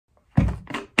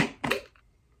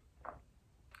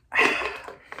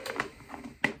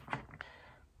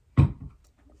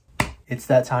It's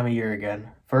that time of year again.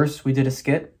 First, we did a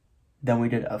skit, then we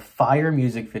did a fire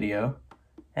music video,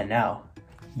 and now,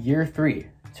 year 3.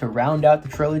 To round out the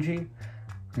trilogy,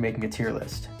 we're making a tier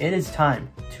list. It is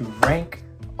time to rank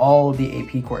all of the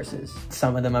AP courses.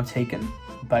 Some of them I've taken.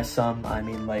 By some, I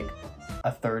mean like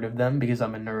a third of them because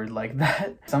I'm a nerd like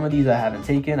that. Some of these I haven't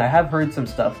taken. I have heard some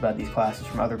stuff about these classes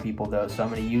from other people though, so I'm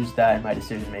gonna use that in my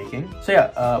decision making. So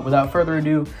yeah, without further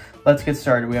ado, let's get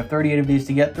started. We have 38 of these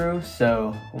to get through,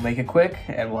 so we'll make it quick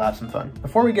and we'll have some fun.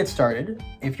 Before we get started,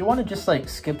 if you want to just like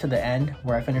skip to the end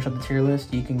where I finish up the tier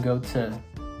list, you can go to,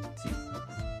 let's see,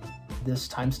 this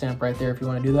timestamp right there if you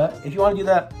want to do that. If you want to do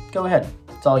that, go ahead.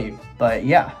 It's all you. But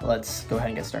yeah, let's go ahead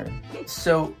and get started.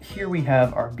 So here we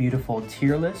have our beautiful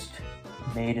tier list.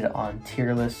 Made it on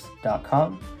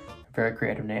tierlist.com. Very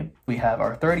creative name. We have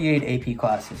our 38 AP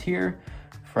classes here,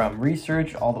 from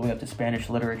research all the way up to Spanish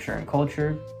literature and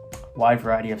culture. Wide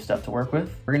variety of stuff to work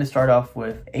with. We're going to start off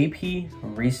with AP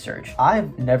Research.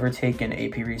 I've never taken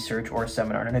AP Research or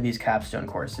Seminar, none of these capstone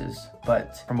courses,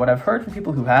 but from what I've heard from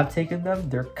people who have taken them,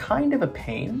 they're kind of a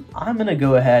pain. I'm going to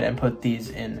go ahead and put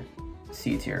these in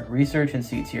C tier. Research and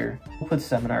C tier. We'll put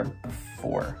Seminar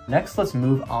before. Next, let's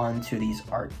move on to these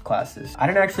art classes. I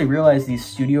didn't actually realize these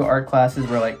studio art classes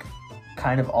were like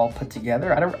kind of all put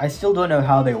together. I still don't know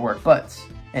how they work, but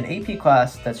an AP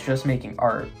class that's just making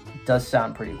art does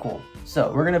sound pretty cool.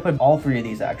 So we're gonna put all 3 of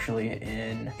these actually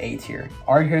in A tier.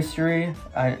 Art history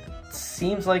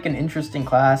seems like an interesting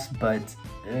class, but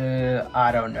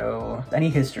I don't know. Any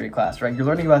history class, right? You're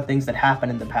learning about things that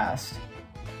happened in the past.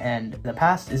 And the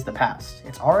past is the past.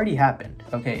 It's already happened,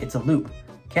 okay? It's a loop.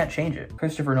 Can't change it.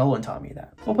 Christopher Nolan taught me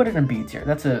that. We'll put it in B tier.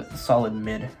 That's a solid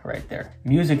mid right there.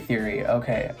 Music theory,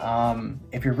 okay.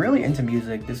 If you're really into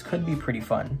music, this could be pretty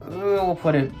fun. We'll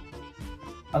put it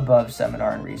above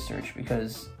Seminar and Research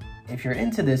because if you're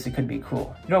into this, it could be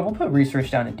cool. You know, we'll put Research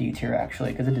down in D tier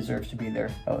actually because it deserves to be there.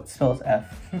 Oh, it spells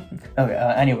F. Okay,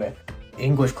 anyway.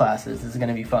 English classes, this is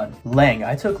gonna be fun. Lang,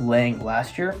 I took Lang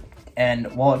last year.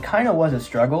 And while it kind of was a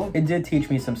struggle, it did teach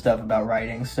me some stuff about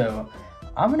writing, so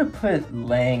I'm gonna put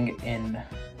Lang in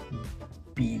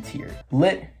B tier.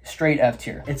 Lit, straight F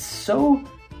tier. It's so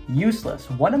useless.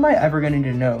 When am I ever going to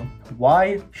need to know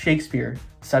why Shakespeare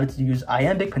decided to use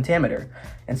iambic pentameter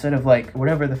instead of like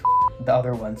whatever the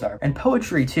other ones are? And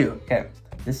poetry too. Okay,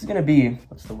 this is gonna be,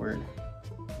 what's the word?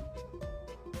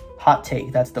 Hot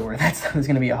take, that's the word. That's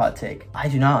gonna be a hot take. I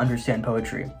do not understand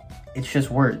poetry. It's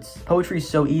just words. Poetry is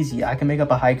so easy. I can make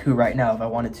up a haiku right now if I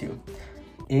wanted to.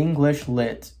 English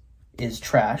lit is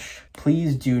trash.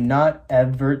 Please do not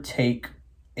ever take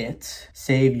it.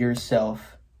 Save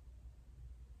yourself.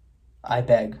 I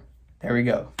beg. There we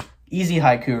go. Easy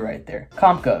haiku right there.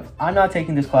 CompGov. I'm not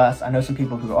taking this class. I know some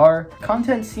people who are.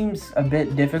 Content seems a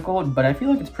bit difficult, but I feel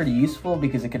like it's pretty useful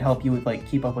because it can help you with like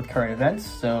keep up with current events.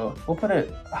 So we'll put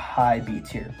it high B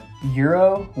tier.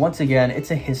 Euro, once again,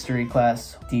 it's a history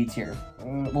class, D tier.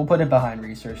 We'll put it behind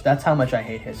research. That's how much I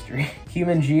hate history.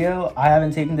 Human Geo, I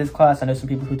haven't taken this class. I know some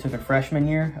people who took it freshman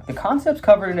year. The concepts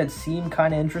covered in it seem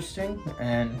kind of interesting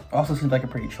and also seems like a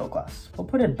pretty chill class. We'll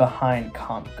put it behind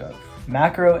CompGov.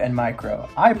 Macro and micro.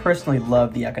 I personally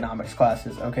love the economics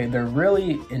classes, okay? They're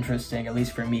really interesting, at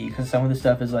least for me, because some of the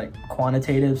stuff is like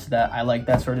quantitative, so that I like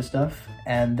that sort of stuff.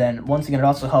 And then once again, it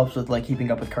also helps with like keeping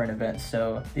up with current events.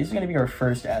 So these are gonna be our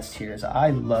first S tiers.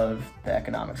 I love the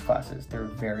economics classes. They're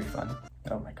very fun.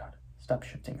 Oh my God, stop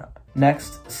shifting up.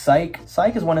 Next, psych.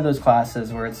 Psych is one of those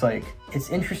classes where it's like,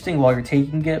 it's interesting while you're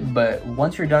taking it, but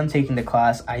once you're done taking the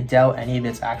class, I doubt any of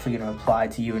it's actually gonna apply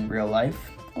to you in real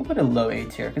life. We'll put a low A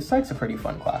tier because Psych's a pretty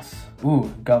fun class.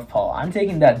 Ooh, GovPol. I'm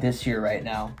taking that this year right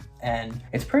now, and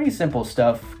it's pretty simple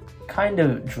stuff, kind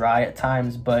of dry at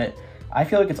times, but I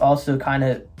feel like it's also kind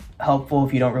of helpful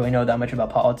if you don't really know that much about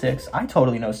politics. I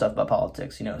totally know stuff about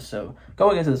politics, you know, so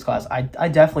going into this class, I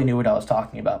definitely knew what I was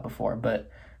talking about before,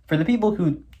 but for the people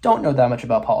who don't know that much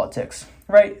about politics,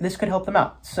 right, this could help them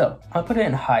out. So I'll put it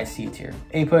in high C tier.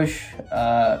 APUSH,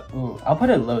 I'll put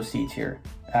it low C tier,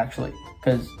 actually,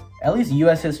 because at least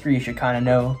US history you should kind of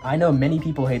know. I know many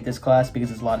people hate this class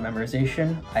because it's a lot of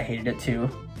memorization. I hated it too,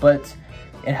 but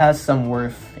it has some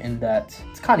worth in that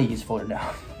it's kind of useful to know.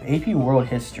 AP World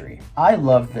History. I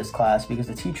loved this class because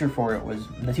the teacher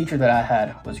that I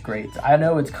had was great. I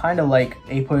know it's kind of like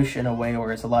APUSH in a way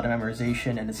where it's a lot of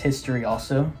memorization and it's history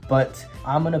also, but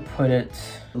I'm gonna put it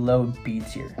low B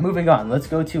tier. Moving on, let's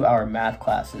go to our math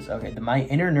classes. Okay, my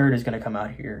inner nerd is gonna come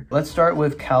out here. Let's start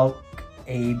with Calc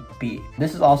AB.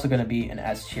 This is also gonna be an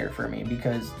S tier for me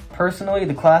because personally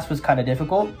the class was kind of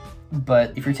difficult.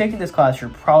 But if you're taking this class,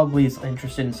 you're probably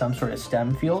interested in some sort of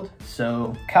STEM field.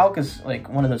 So calc is like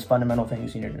one of those fundamental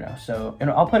things you need to know. So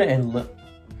I'll put it in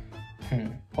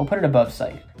We'll put it above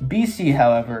psych. BC,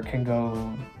 however, can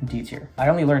go D tier. I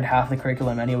only learned half the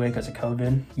curriculum anyway because of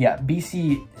COVID. Yeah,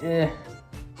 BC,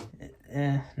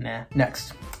 nah.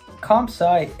 Next, Comp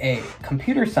Sci A.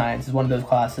 Computer science is one of those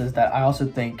classes that I also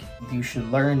think you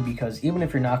should learn, because even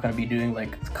if you're not going to be doing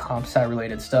like comp sci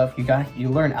related stuff, you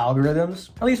learn algorithms.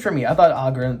 At least for me, I thought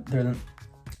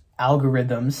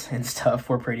algorithms and stuff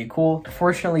were pretty cool.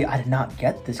 Fortunately, I did not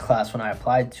get this class when I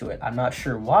applied to it. I'm not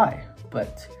sure why,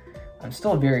 but I'm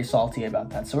still very salty about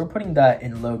that. So we're putting that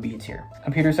in low B tier.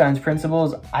 Computer science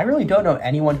principles. I really don't know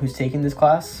anyone who's taking this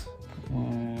class.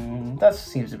 That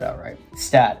seems about right.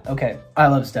 Stat. Okay, I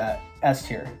love stat. S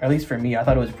tier. Or at least for me, I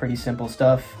thought it was pretty simple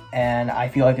stuff, and I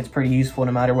feel like it's pretty useful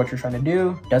no matter what you're trying to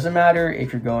do. Doesn't matter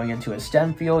if you're going into a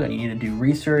STEM field and you need to do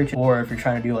research, or if you're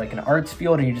trying to do like an arts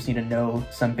field and you just need to know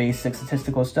some basic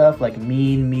statistical stuff like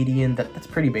mean, median. That's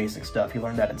pretty basic stuff. You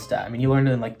learned that in stat. I mean, you learned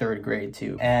it in like 3rd grade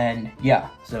too. And yeah,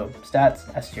 so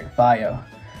stats, S tier. Bio.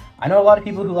 I know a lot of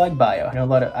people who like bio.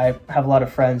 I have a lot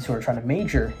of friends who are trying to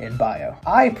major in bio.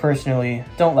 I personally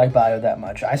don't like bio that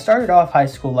much. I started off high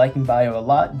school liking bio a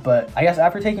lot, but I guess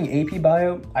after taking AP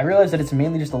bio, I realized that it's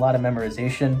mainly just a lot of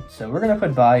memorization. So we're gonna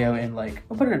put bio in like,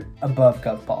 we'll put it above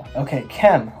GovPol. Okay,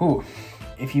 Chem, whew.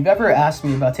 If you've ever asked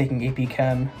me about taking AP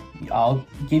Chem, I'll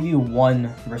give you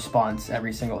one response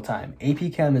every single time.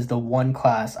 AP Chem is the one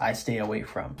class I stay away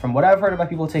from. From what I've heard about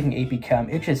people taking AP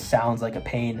Chem, it just sounds like a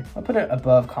pain. I'll put it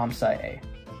above Comp Sci A.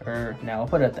 Or now I'll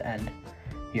put it at the end.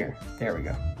 Here, there we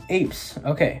go. APES.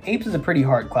 Okay, APES is a pretty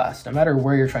hard class, no matter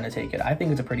where you're trying to take it. I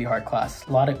think it's a pretty hard class.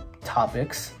 A lot of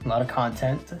topics, a lot of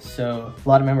content, so a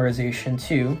lot of memorization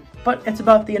too. But it's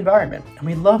about the environment, and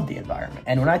we love the environment.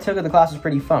 And when I took it, the class was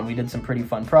pretty fun. We did some pretty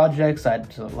fun projects. I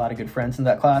had a lot of good friends in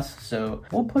that class, so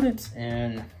we'll put it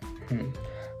in,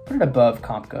 put it above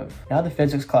CompGov. Now the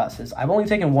physics classes. I've only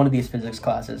taken one of these physics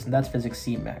classes, and that's Physics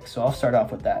CMAX, so I'll start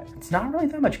off with that. It's not really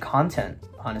that much content,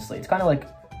 honestly. It's kind of like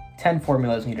 10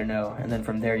 formulas you need to know, and then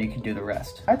from there you can do the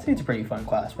rest. I'd say it's a pretty fun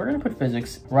class. We're gonna put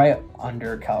physics right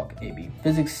under Calc AB.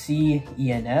 Physics C,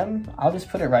 E, and M, I'll just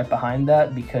put it right behind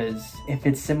that, because if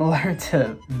it's similar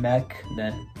to Mech,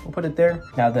 then we'll put it there.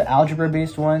 Now the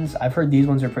algebra-based ones, I've heard these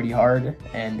ones are pretty hard,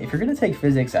 and if you're gonna take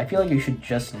physics, I feel like you should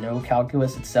just know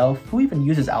calculus itself. Who even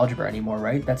uses algebra anymore,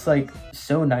 right? That's like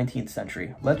so 19th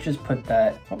century. Let's just put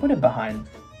that, I'll put it behind.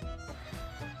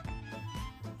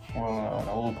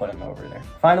 We'll put them over there.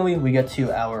 Finally, we get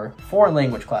to our foreign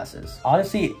language classes.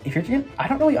 Honestly, I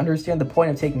don't really understand the point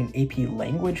of taking an AP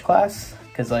language class,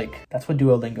 because like that's what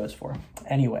Duolingo is for.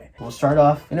 Anyway, we'll start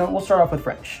off with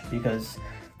French, because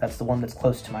that's the one that's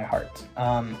close to my heart.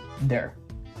 There.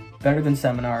 Better than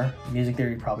Seminar. Music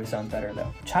theory probably sounds better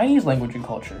though. Chinese language and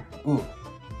culture. Ooh.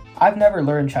 I've never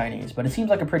learned Chinese, but it seems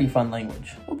like a pretty fun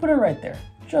language. We'll put it right there,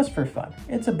 just for fun.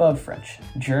 It's above French.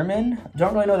 German,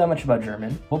 don't really know that much about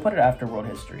German. We'll put it after world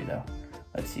history though.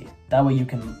 Let's see. That way you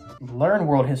can learn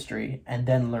world history and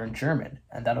then learn German,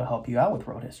 and that'll help you out with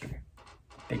world history.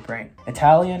 Big brain.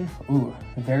 Italian, ooh,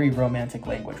 very romantic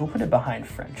language. We'll put it behind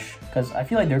French, because I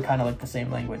feel like they're kind of like the same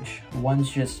language.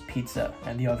 One's just pizza,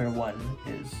 and the other one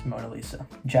is Mona Lisa.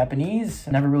 Japanese,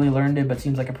 never really learned it, but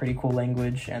seems like a pretty cool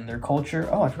language, and their culture.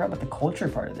 Oh, I forgot about the culture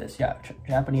part of this. Yeah,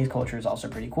 Japanese culture is also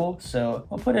pretty cool, so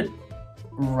we'll put it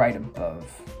right above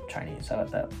Chinese. How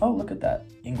about that? Oh, look at that.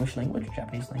 English language,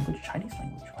 Japanese language, Chinese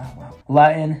language. Wow.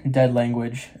 Latin, dead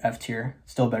language, F tier.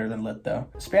 Still better than Lit though.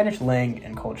 Spanish lang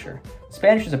and culture.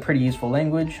 Spanish is a pretty useful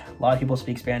language. A lot of people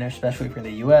speak Spanish, especially for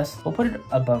the US. We'll put it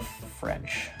above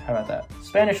French. How about that?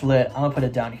 Spanish Lit, I'm gonna put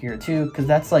it down here too, because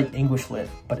that's like English Lit,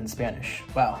 but in Spanish.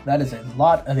 Wow, that is a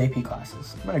lot of AP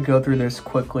classes. I'm gonna go through this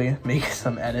quickly, make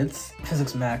some edits.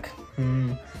 Physics Mac,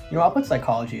 I'll put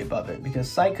psychology above it, because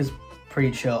psych is pretty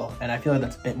chill, and I feel like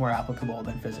that's a bit more applicable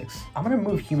than physics. I'm gonna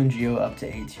move human geo up to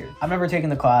A tier. I've never taken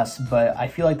the class, but I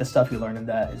feel like the stuff you learn in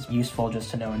that is useful just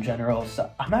to know in general,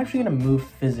 so I'm actually gonna move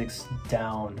physics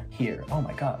down here. Oh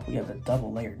my god, we have a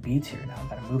double layered B tier now.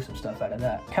 I gotta move some stuff out of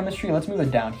that. Chemistry, let's move it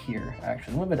down here,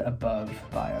 actually. Move it above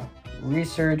bio.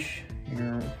 Research,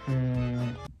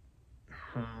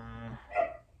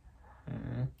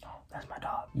 that's my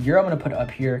dog. Euro I'm gonna put up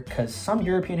here, because some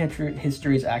European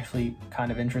history is actually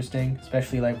kind of interesting,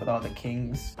 especially like with all the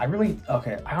kings. I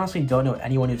honestly don't know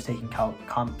anyone who's taking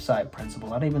comp sci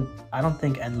principles. I don't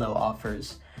think Enlo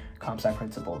offers comp sci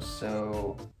principles,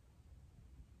 so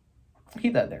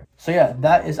keep that there. So yeah,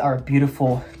 that is our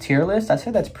beautiful tier list. I'd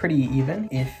say that's pretty even.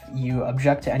 If you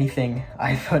object to anything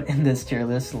I put in this tier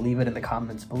list, leave it in the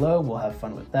comments below. We'll have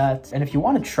fun with that. And if you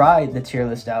want to try the tier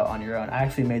list out on your own, I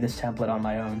actually made this template on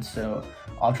my own, so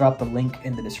I'll drop the link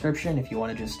in the description if you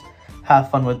want to just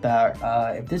have fun with that.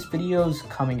 If this video's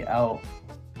coming out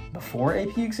before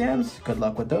AP exams, good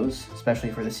luck with those,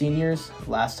 especially for the seniors,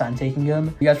 last time taking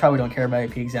them. You guys probably don't care about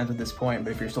AP exams at this point,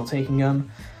 but if you're still taking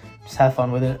them, just have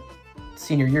fun with it.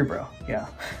 Senior year, bro. Yeah.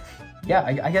 Yeah,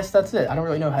 I guess that's it. I don't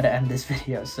really know how to end this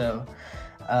video, so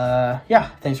yeah,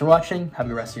 thanks for watching. Have a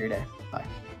good rest of your day. Bye.